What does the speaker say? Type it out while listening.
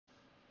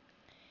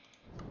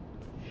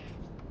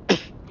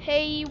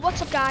Hey,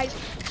 what's up guys?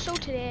 So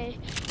today,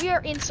 we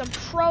are in some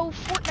pro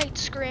Fortnite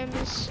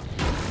scrims,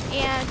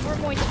 and we're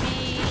going to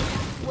be,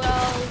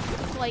 well,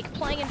 like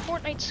playing in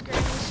Fortnite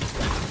scrims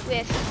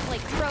with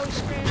like pro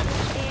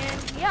scrims,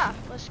 and yeah,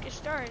 let's get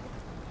started.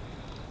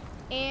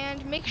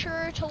 And make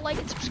sure to like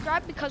and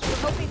subscribe because we're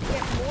hoping to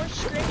get more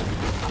scrim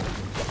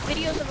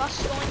videos of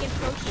us going in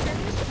pro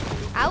scrims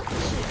out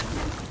soon.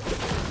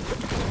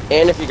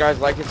 And if you guys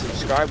like and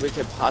subscribe, we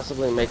could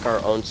possibly make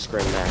our own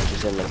scrim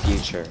matches in the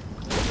future.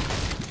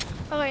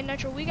 Okay,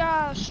 Nitro, we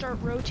gotta start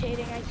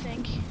rotating, I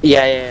think.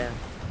 Yeah.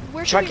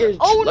 Where Chuck should we? it.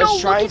 Oh Let's no!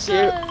 try and see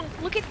it.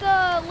 Look at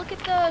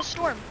the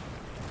storm.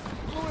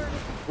 Lord.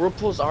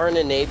 Whirlpools aren't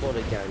enabled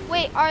again.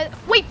 Wait,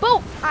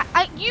 boat.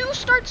 You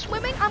start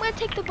swimming. I'm gonna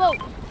take the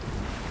boat. All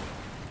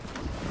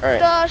right.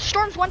 The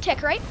storm's one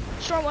tick, right?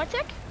 Storm one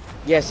tick.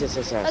 Yes.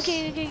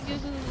 Okay, go.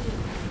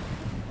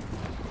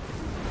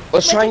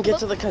 Let's try and get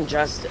to the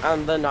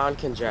the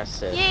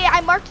non-congested. Yeah,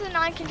 I marked the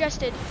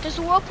non-congested. Does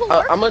the whirlpool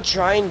work? I'm gonna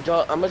try and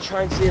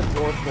see if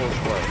whirlpools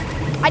work.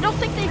 I don't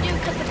think they do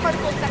because the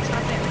particle effect's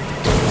not there.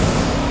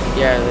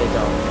 Yeah, they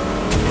don't.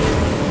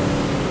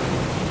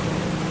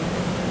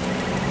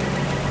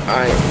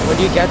 Alright, when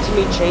you get to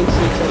me, change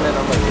seats and then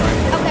I'm gonna try.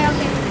 Okay.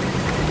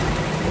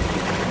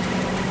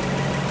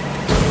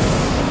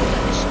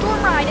 Storm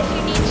ride if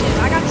you need to.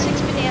 I got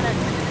 6 bananas.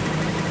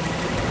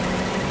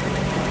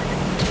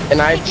 And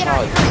I have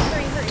chugs.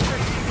 Hurry.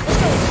 Let's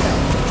go.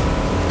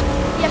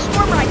 Yeah,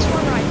 storm ride.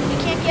 We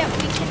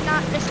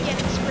cannot risk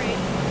getting sprayed.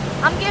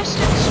 I'm gonna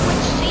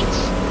switch seats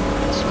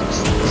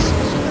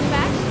super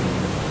fast.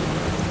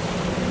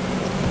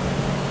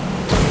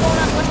 Hold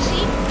on, let's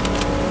see.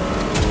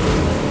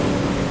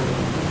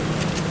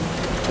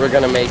 We're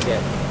gonna make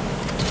it.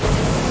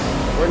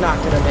 We're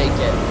not gonna make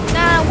it.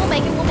 Nah, we'll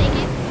make it. We'll make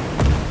it.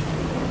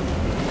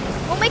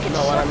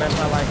 No, what I meant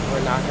by like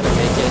we're not gonna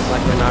make it is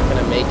like we're not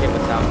gonna make it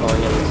without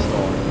going in the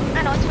storm.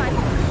 I know, it's fine.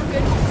 We're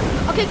good.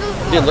 Okay, go.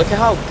 Dude, look at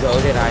how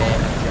goated I am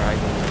at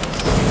driving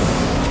this.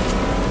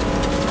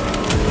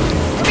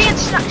 We're being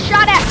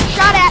shot at.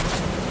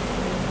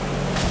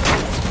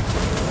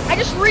 I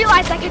just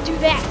realized I could do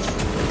that.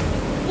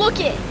 Look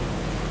it.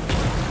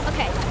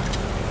 Okay.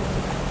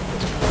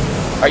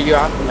 Are you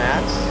off the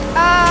max?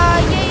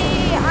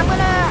 Yeah. I'm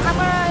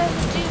gonna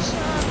do some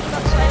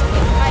emotes so I don't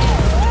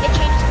it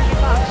changes the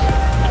hitbox.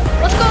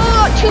 Let's go.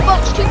 Two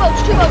boats. We need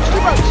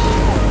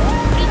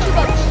 2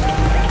 boats.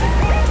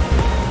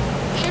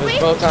 Should we?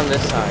 There's boats on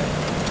this side.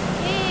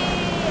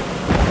 Yeah.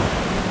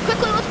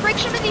 Quickly, let's break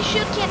some of these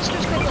shield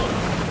canisters quickly.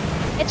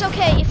 It's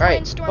okay if we're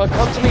in storm. But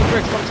come to me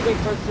first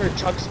for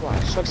chug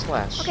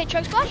splash. Okay,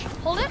 chug splash.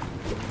 Hold it.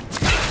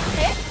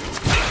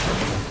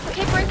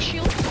 Okay, break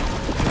shield.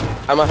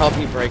 I'm gonna help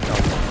you break them.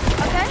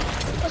 Okay.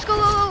 Let's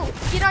go.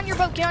 Get on your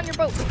boat.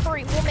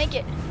 Hurry. We'll make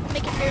it.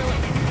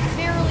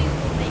 Barely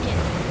we'll make it.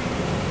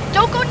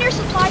 Don't go near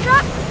supply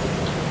drop.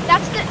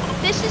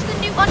 This is the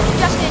new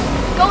uncongested.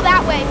 Go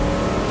that way.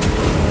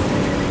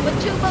 With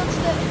 2 boats,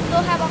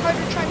 they'll have a harder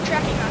time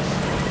tracking us.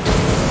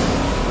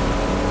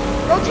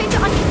 Rotate to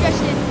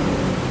uncongested.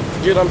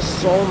 Dude, I'm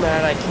so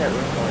mad I can't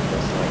record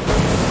this one.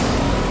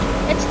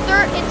 It's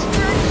third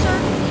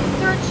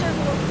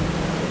circle.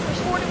 There's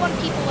 41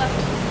 people left.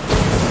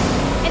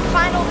 And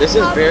final. This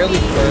is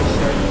barely first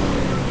circle.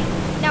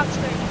 Now it's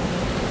third.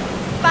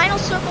 Final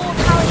circle will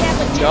probably have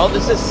a 10. No,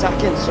 this is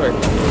second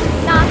circle.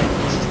 Nah,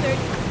 this is third.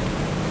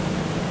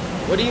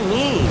 What do you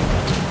mean?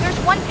 There's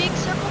one big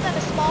circle, then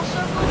a small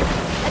circle,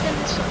 and then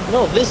this circle.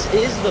 No, this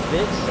is the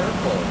big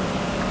circle.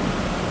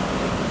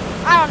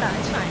 I don't know,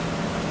 it's fine.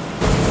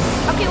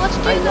 Okay, let's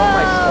do the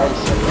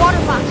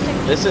water box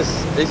technique. This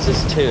is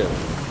 2.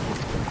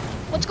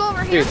 Let's go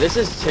over here. Dude, this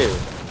is 2.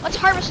 Let's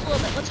harvest a little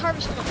bit.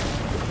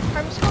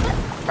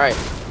 Alright,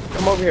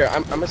 come over here.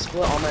 I'm gonna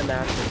split all my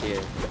mats with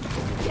you.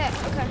 Okay.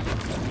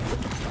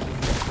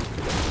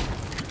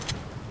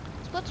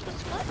 Split.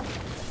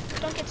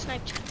 Don't get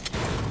sniped.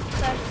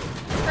 So,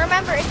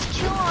 remember, it's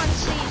kill on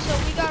C, so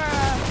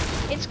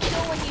it's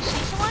kill when you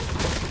see someone.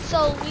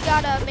 So we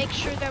gotta make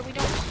sure that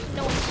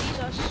no one sees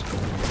us.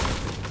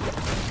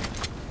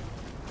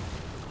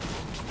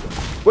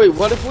 Wait,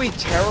 what if we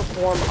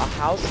terraform a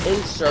house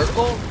in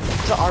circle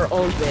to our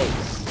own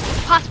base?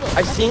 Possible.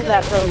 I've seen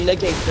that from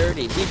Nick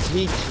 830.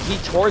 He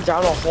tore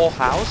down a whole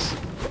house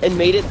and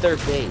made it their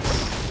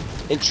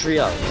base in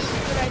trios.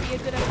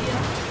 Good idea.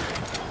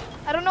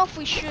 I don't know if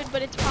we should,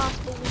 but it's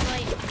possible we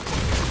might.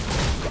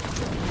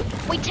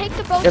 We take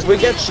the boat. If we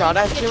get shot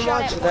at too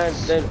much,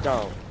 then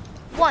don't.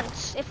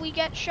 Once. If we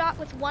get shot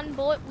with 1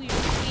 bullet, we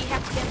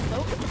have to get in the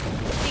boat.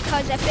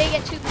 Because if they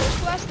get too close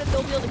to us, then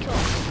they'll be able to kill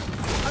us.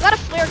 I got a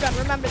flare gun,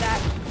 remember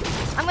that.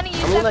 I'm gonna use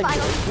that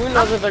final. Who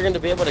knows if they're gonna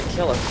be able to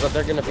kill us, but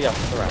they're gonna be a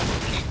threat.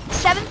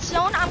 7th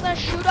zone, I'm gonna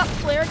shoot up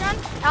flare gun.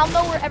 I'll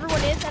know where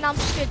everyone is, and I'm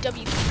just gonna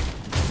WP.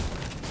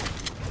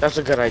 That's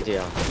a good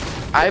idea.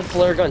 I have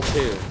flare gun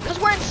too. Because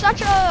we're in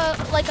such a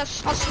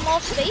small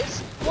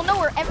space, we'll know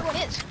where everyone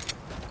is.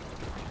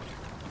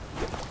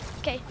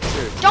 Okay.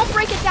 Don't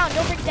break it down.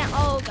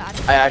 Oh god.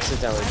 I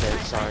accidentally did.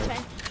 Sorry.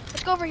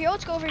 Let's go over here.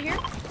 Let's go over here.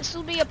 This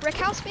will be a brick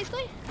house,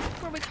 basically,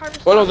 where we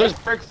harvest. Oh no, there's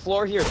brick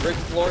floor here. Brick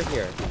floor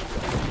here.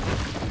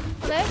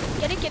 Okay,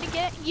 get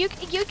it. You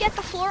get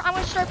the floor. I'm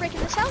gonna start breaking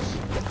this house.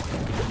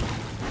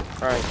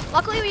 All right.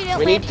 Luckily, we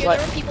didn't land here.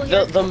 There were people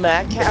here. The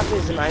mat cap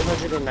is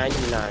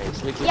 999,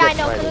 so we can Yeah, get I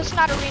know, plenty. because it's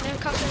not arena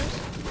customers.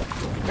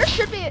 This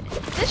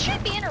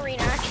should be an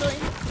arena actually,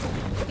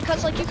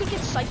 because like you could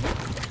get siphoned,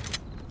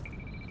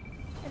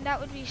 and that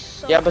would be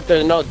so. Yeah, but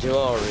there's no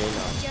duo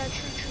arena. Yeah,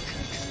 true.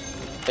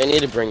 They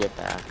need to bring it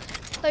back.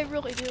 They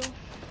really do.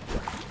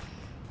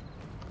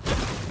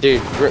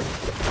 Dude,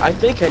 I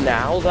think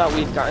now that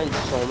we've gotten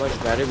so much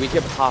better, we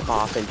could pop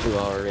off into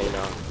our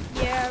arena.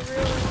 Yeah,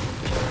 really.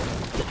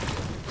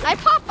 I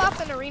pop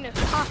off in arena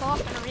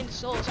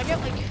souls. I get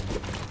like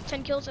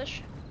 10 kills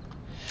ish.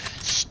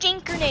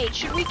 Stink grenades.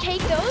 Should we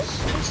take those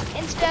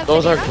instead of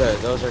Those bananas? are good.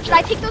 Those are good. Should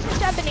I take those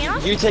instead of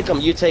bananas? You take them.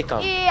 You take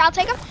them. Yeah, I'll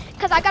take them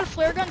because I got a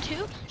flare gun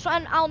too, so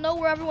I'll know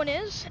where everyone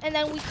is, and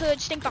then we could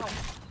stink bomb.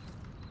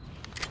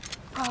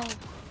 Oh.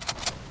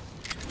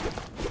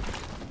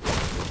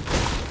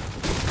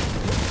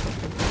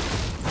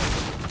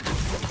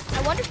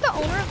 I wonder if the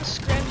owner of the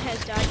scrim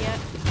has died yet.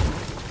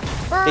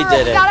 He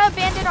did We it. gotta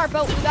abandon our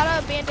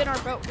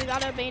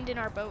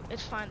boat.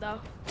 It's fine though.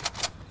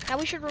 Now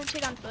we should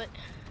rotate on foot.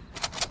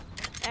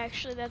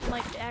 Actually, that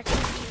might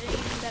actually be an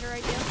even better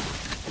idea.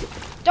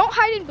 Don't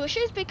hide in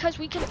bushes because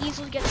we can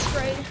easily get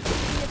sprayed.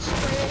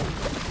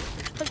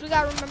 Because we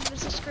gotta remember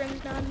this is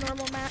scrims, not a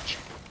normal match.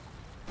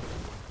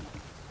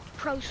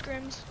 Pro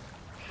scrims.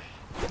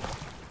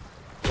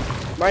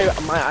 My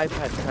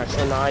iPad crashed,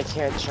 so now I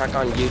can't check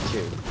on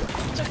YouTube.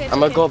 It's okay. I'm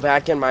gonna go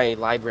back in my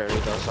library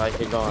though, so I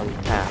can go on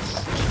pass.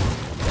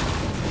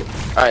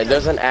 All right,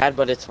 there's an ad,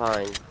 but it's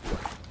fine.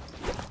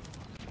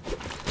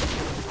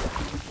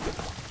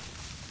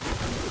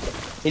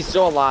 He's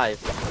still alive.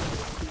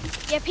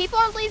 Yeah, people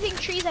are leaving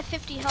trees at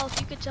 50 health.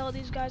 You could tell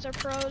these guys are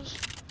pros.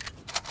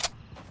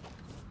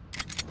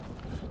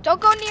 Don't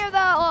go near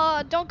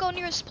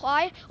the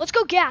supply. Let's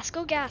go gas.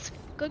 Go gas.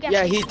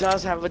 Yeah, he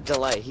does have a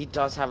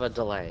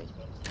delay.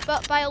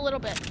 But by a little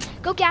bit.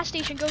 Go gas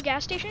station. We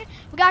gotta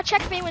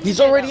check if anyone's He's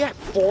there, already though. at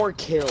 4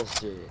 kills,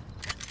 dude.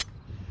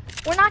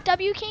 We're not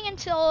W king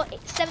until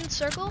 7th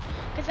circle,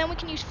 because then we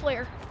can use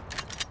flare.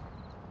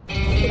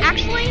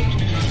 Actually,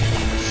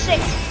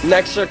 6.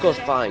 Next circle's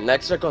fine.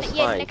 Next circle's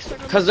Yeah, fine. next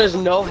circle. Cause there's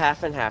no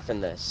half and half in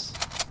this.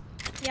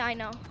 Yeah, I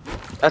know.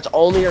 That's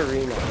only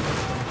arena.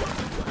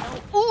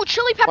 Ooh,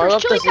 chili Why peppers,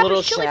 don't chili this little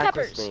peppers, chili shack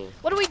with peppers. me?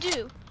 What do we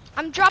do?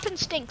 I'm dropping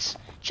stinks.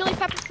 Chili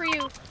pepper for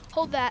you.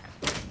 Hold that.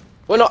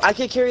 Well, no, I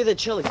could carry the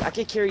chilies. I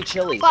could carry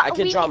chilies. I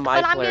could drop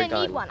my flare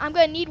gun. I'm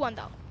gonna need one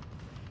though.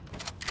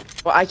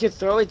 Well, I could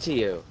throw it to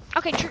you.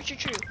 Okay, true.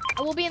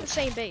 We'll be in the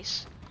same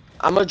base.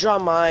 I'm gonna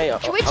drop my.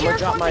 Should we I'm gonna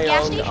drop terraform my the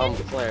gas own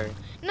station? flare.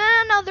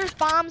 No, there's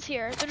bombs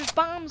here. There's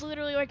bombs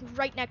literally like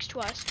right next to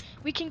us.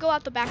 We can go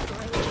out the back door,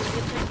 which is a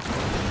good thing.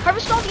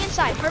 Harvest all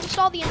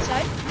the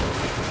inside.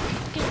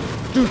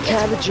 Dude,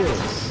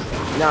 cabbages.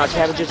 Nah,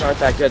 cabbages aren't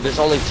that good. There's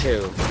only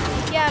 2.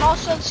 Yeah, and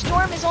also the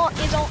storm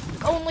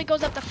only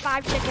goes up to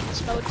 5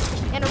 tickets mode,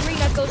 and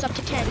arena goes up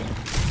to 10.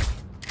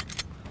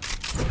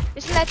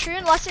 Isn't that true?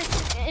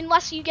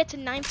 Unless you get to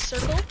 9th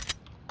circle.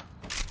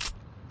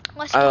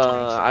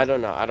 I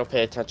don't know. I don't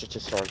pay attention to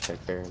storm tick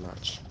very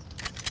much.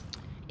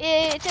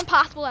 It's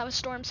impossible to have a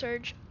storm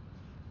surge.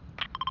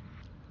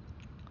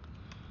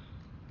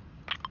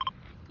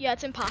 Yeah,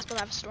 it's impossible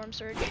to have a storm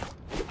surge.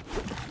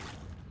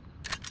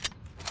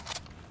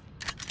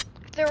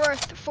 If there were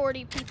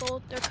 40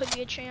 people, there could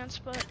be a chance,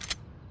 but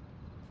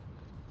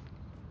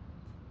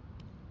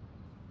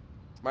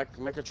My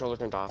controller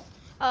turned off.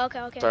 oh,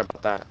 okay. Sorry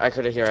about that. I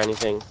couldn't hear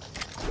anything.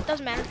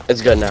 Doesn't matter.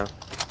 It's good now.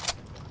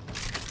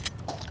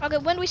 Okay,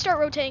 when do we start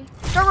rotating?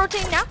 Start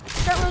rotating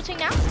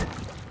now.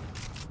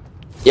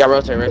 Yeah,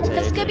 rotate.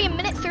 Because it's gonna be a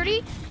minute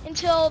 30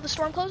 until the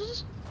storm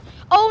closes.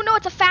 Oh no,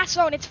 it's a fast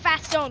zone.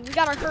 We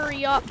gotta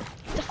hurry up.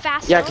 It's a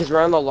fast zone. Yeah, because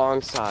we're on the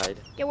long side.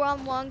 Yeah, we're on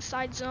the long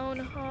side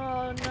zone.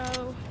 Oh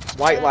no.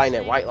 White line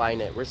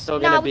it. We're still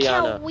gonna be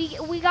on a.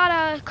 We got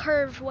a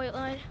curved white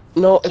line.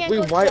 No, We if can't we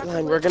go white directly.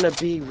 line, we're gonna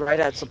be right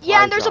at supply.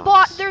 Yeah, and there's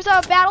drops. there's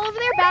a battle over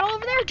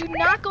there. Do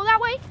not go that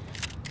way.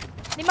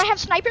 They might have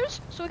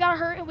snipers, so we gotta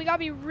hurry. We gotta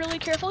be really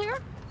careful here.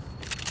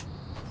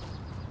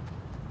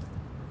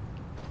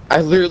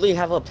 I literally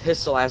have a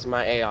pistol as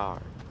my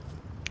AR.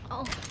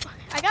 Oh,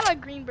 I got a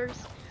green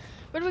burst.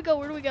 Where do we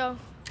go?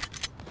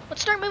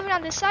 Let's start moving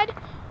on this side.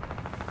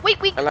 Wait,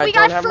 we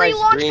got a free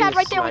launch pad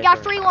right there. We got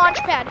a free launch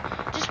pad.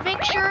 Just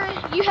make sure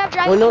you have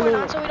dragon corn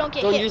on so we don't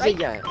get hit, use right? it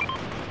yet.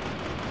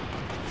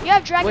 You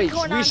have dragon Wait,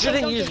 corn we on so we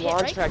shouldn't don't use get hit,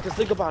 launch right? pad, because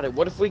think about it.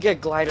 What if we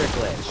get glider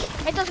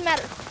glitch? It doesn't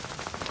matter.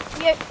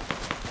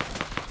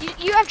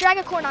 You have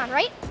dragon corn on,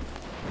 right?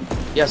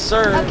 Yes,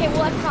 sir. Okay,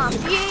 well that's calm.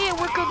 Yeah,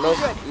 we're good.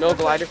 No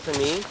glider for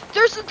me.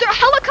 There's a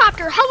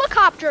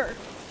helicopter.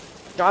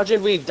 Dodge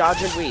and weave.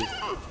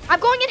 I'm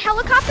going in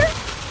helicopter.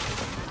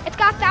 It's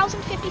got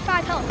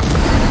 1,055 health.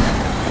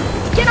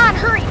 Get on.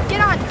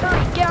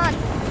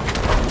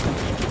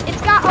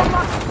 It's got a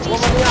lot. Get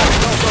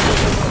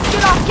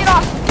Get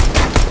off.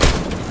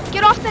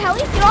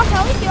 heli. Get off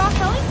heli. Get off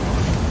heli.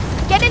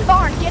 Get in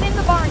barn. Get in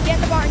the barn. Get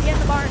in the barn. Get in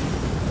the barn.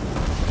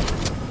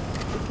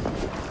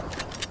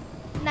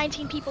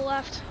 19 people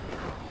left.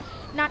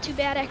 Not too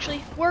bad,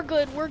 actually. We're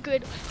good. We're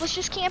good. Let's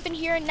just camp in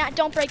here and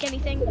don't break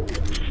anything.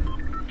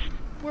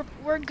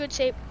 We're in good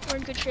shape. We're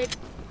in good shape.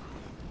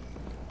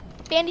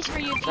 Bandies for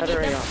you if you need them.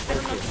 I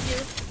don't know what to do.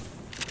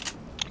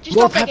 Just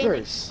more don't break anything.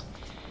 peppers.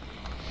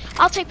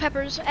 I'll take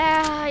peppers.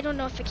 I don't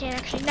know if I can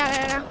actually. No.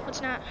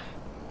 Let's not.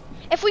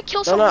 If we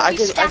kill someone, we'll be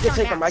stacked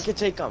on mats. I can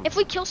take them. If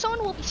we kill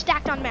someone, we'll be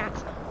stacked on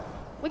mats.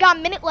 We got a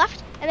minute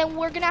left, and then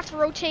we're gonna have to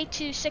rotate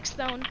to 6th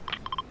zone.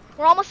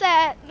 We're almost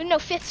at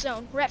 5th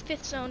zone. We're at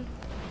 5th zone.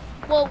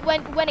 Well,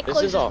 when it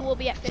closes, we'll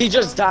be at 5th zone. He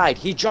just died.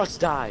 He just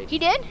died. He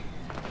did?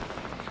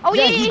 Oh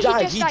yeah, he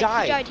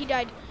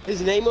died.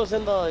 His name was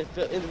in the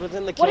kill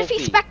What if he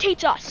feed.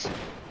 spectates us?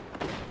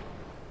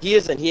 He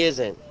isn't.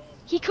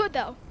 He could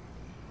though.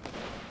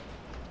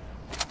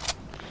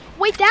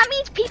 Wait, that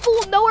means people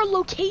will know our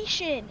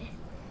location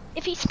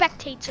if he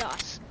spectates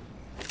us.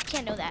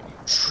 Can't know that.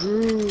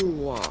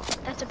 True.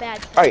 That's a bad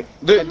thing. Alright,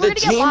 the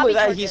team that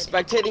targeted. he's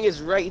spectating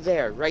is right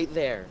there.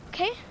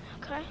 Okay.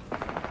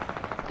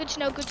 Good to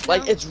know.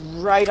 Like, it's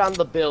right on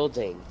the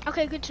building.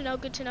 Okay, good to know.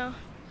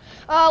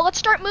 Let's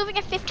start moving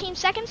at 15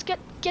 seconds.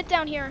 Get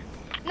down here.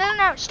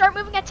 No. Start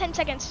moving at 10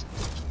 seconds.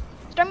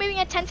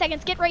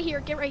 Get right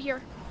here.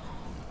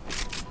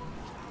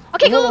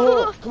 Okay,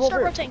 go.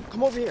 Start rotating.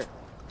 Come over here.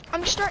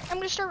 I'm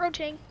gonna start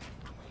rotating.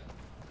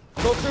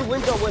 Go through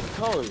window with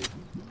cone.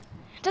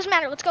 Doesn't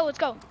matter. Let's go.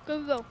 Go.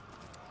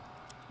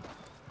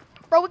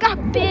 Bro, we got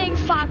a big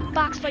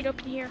box fight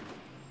up in here.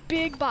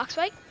 Big box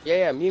fight.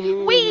 Yeah.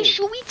 Me. Wait,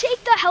 should we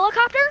take the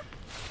helicopter?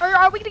 Or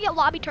are we gonna get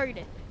lobby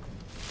targeted?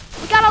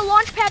 We got a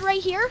launch pad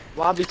right here.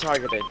 Lobby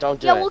targeted. Don't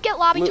do it. Yeah, we'll get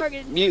lobby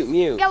targeted. Mute.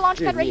 We got a launch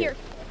pad right here.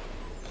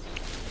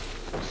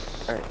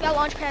 Alright. We got a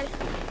launch pad.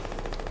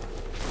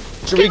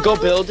 Should we go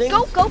building?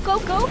 Go.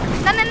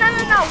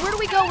 No. Where do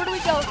we go? We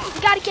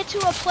gotta get to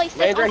a place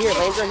that... Land right here.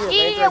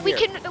 Yeah, we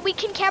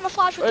can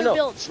camouflage with their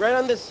builds. Right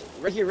on this,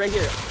 right here.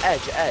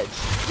 Edge.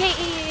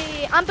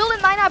 Yeah. I'm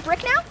building mine out of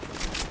brick now.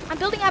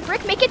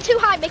 Make it too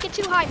high.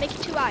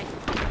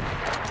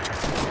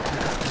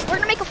 We're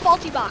gonna make a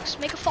faulty box.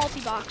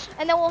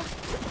 And then we'll...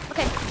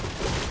 Okay.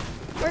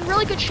 We're in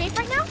really good shape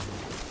right now.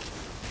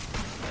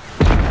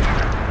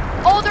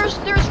 Oh, there's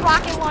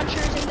rocket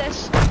launchers in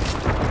this.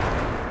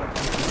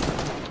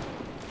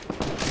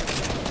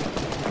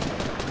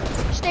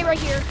 Stay right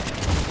here.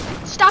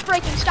 Stop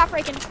breaking.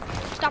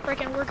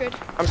 We're good.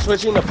 I'm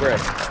switching to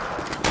brick.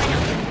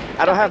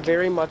 I don't have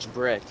very much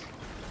brick.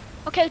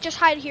 Okay, just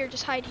hide here.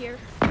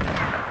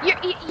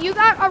 You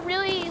got a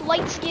really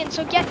light skin,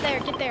 so get there.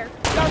 You got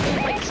a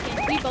really light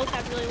skin. We both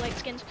have really light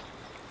skins.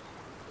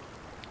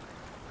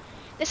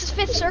 This is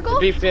 5th circle. To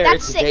be fair,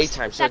 That's it's 6th.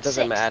 daytime, so it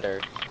doesn't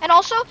matter. And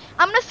also,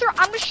 I'm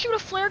gonna shoot a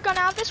flare gun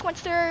out of this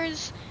once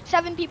there's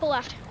 7 people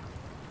left.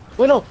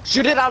 Wait, no,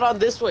 shoot it out on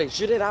this way.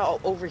 Shoot it out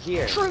over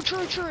here. True.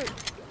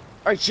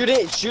 Alright, shoot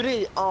it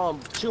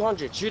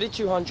 200. Shoot it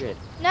 200.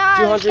 Nah,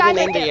 200 and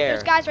in the air.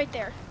 There's guys right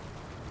there.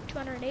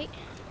 208.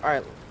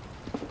 Alright,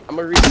 I'm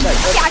gonna reset.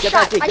 Yeah, Get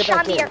back in. I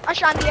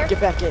shot in the air. Get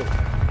back in.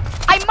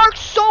 I marked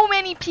so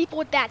many people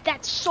with that.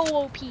 That's so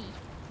OP.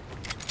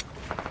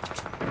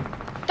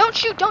 Don't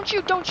shoot.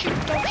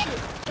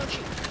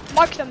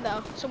 Mark them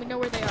though, so we know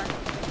where they are.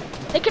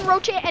 They can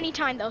rotate at any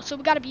time though, so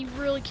we gotta be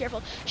really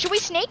careful. Should we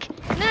snake?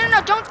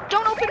 No.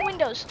 Don't open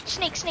windows.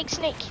 Snake.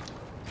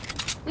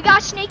 We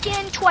got snake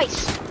in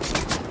twice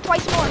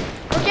more.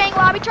 We're getting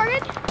lobby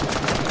targeted.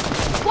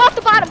 Go at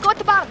the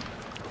bottom.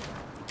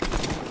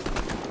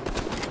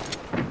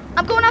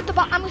 I'm going out the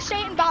bottom. I'm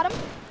staying bottom.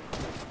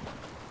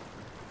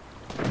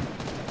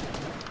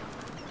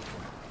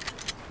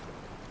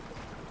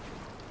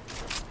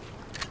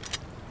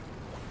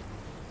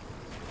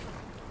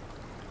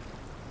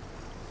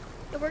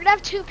 We're gonna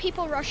have 2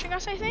 people rushing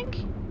us, I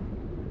think.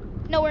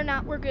 No, we're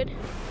not. We're good.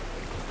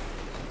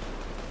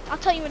 I'll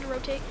tell you when to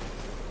rotate.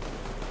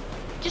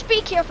 Just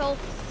be careful.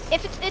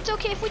 If it's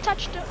okay if we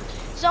touch the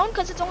zone,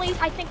 because it's only,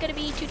 I think, gonna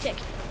be 2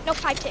 tick. No,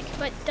 5 tick,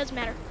 but it doesn't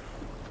matter.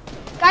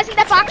 Guys in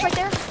that box right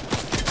there.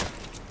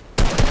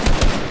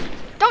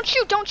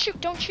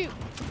 Don't shoot.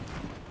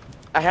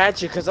 I had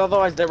to, because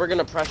otherwise they were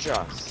gonna pressure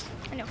us.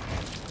 I know.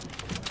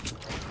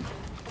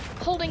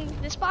 Holding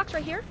this box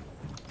right here.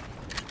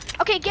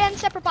 Okay, get in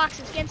separate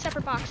boxes. Wait,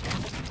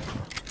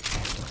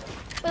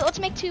 let's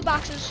make 2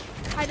 boxes.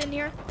 Hide in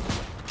here.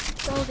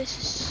 Bro, this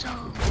is so...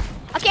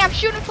 Okay, I'm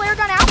shooting a flare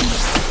gun out.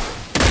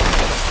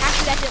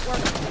 Actually, that didn't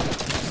work.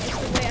 It's the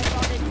way I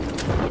thought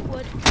it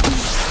would.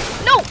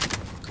 No!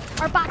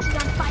 Our box is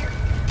on fire.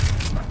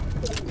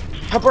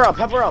 Pepper out.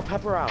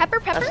 Pepper?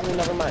 Actually,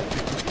 never mind.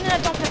 No,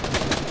 don't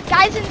pepper.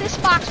 Guys in this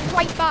box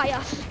right by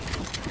us.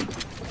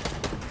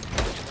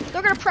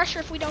 They're gonna pressure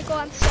if we don't go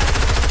on the side.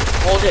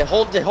 Hold it.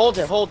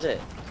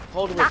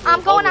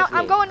 I'm going out.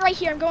 I'm going right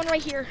here.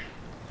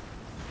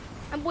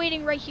 I'm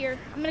waiting right here.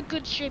 I'm in a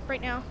good shape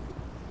right now.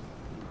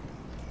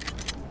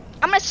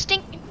 I'm gonna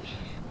stink.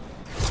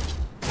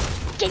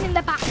 Get in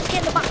the box.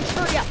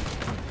 Hurry up.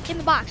 in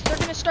the box. They're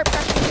gonna start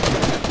pressing.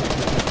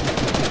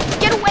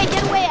 Get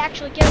away,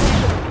 actually, get away.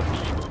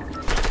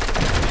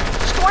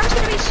 Storm's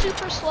gonna be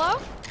super slow.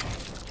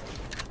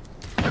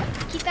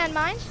 Keep that in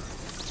mind.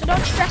 So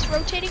don't stress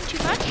rotating too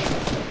much.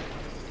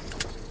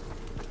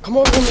 Come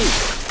over to me.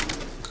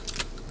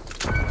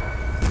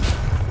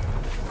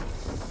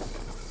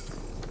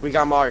 We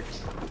got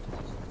marked.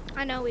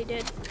 I know we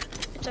did.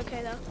 It's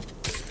okay though.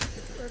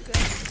 We're good.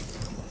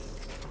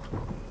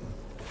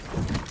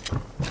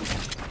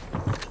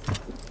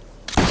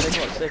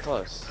 Stay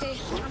close. Okay,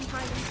 I'm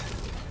hiding.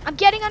 I'm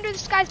getting under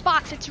this guy's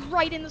box. It's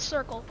right in the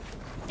circle.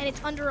 And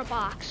it's under a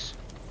box.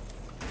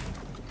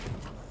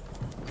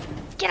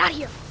 Get out of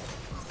here.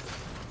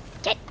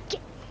 Get.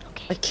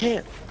 Okay. I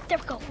can't. There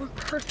we go. We're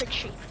perfect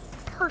shape.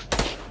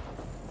 Perfect.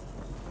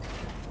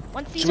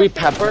 Once these Should we are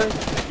finished- pepper?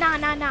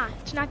 Nah.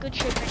 It's not good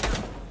shape right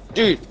now.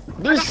 Dude,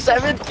 there's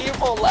 7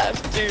 people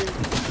left, dude.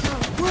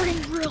 Oh, we're in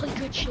really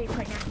good shape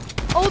right now.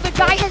 Oh, the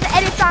guy has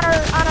edits on our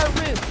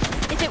roof.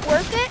 Is it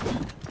worth it?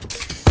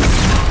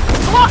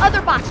 Go out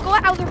other box. Go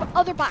out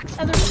other box.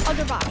 Other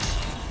box.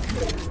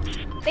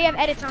 They have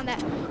edits on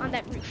that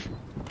roof.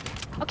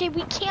 Okay,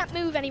 we can't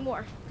move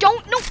anymore.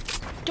 Don't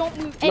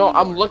move anymore. No,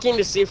 I'm looking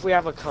to see if we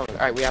have a cone. All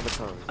right, we have a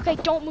cone. Okay,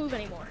 don't move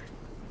anymore.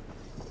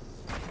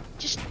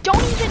 Just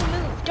don't even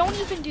move. Don't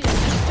even do that.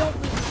 Just don't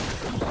move.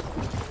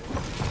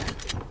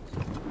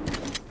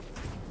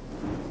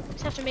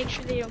 Just have to make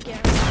sure they don't get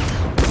out.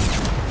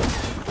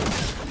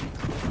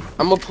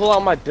 I'm gonna pull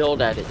out my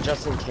build edit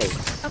just in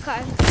case.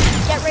 Okay.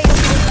 Get ready to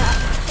hold that.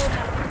 Hold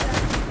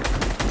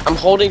that. I'm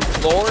holding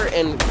floor,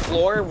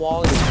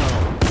 wall, and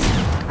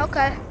cone.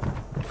 Okay.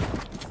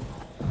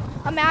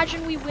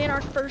 Imagine we win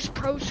our first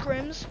pro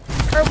scrims,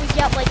 or we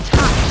get like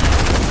top.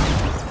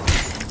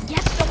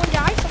 Yes, someone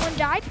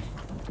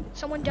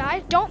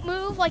died. Don't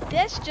move like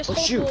this, just Oh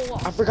hold shoot, the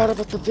wall. I forgot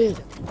about the vid.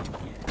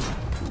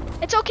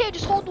 It's okay,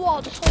 just hold the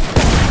wall,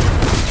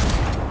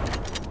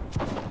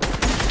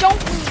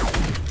 Don't move.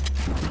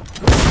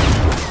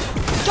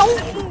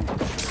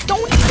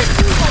 Don't even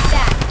move like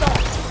that,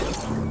 don't.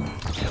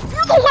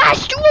 We're the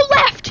last duo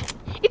left!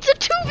 It's a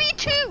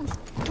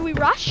 2v2! Do we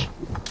rush?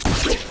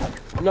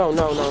 No.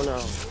 They're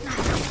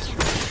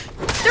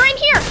in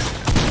here!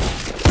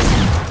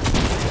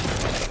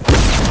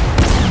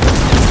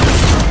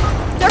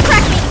 They're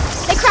cracking me!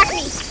 They cracked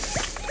me!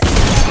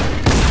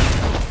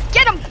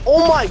 Get them!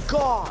 Oh my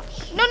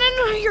gosh! No,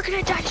 you're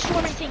gonna die to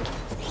storm, I think.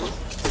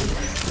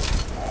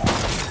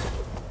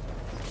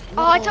 No.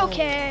 Oh, it's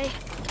okay.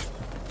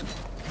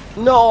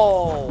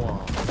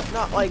 No!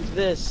 Not like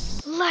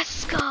this.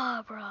 Let's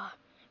go, bro.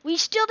 We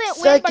still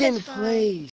didn't win, but Second it's fine. place.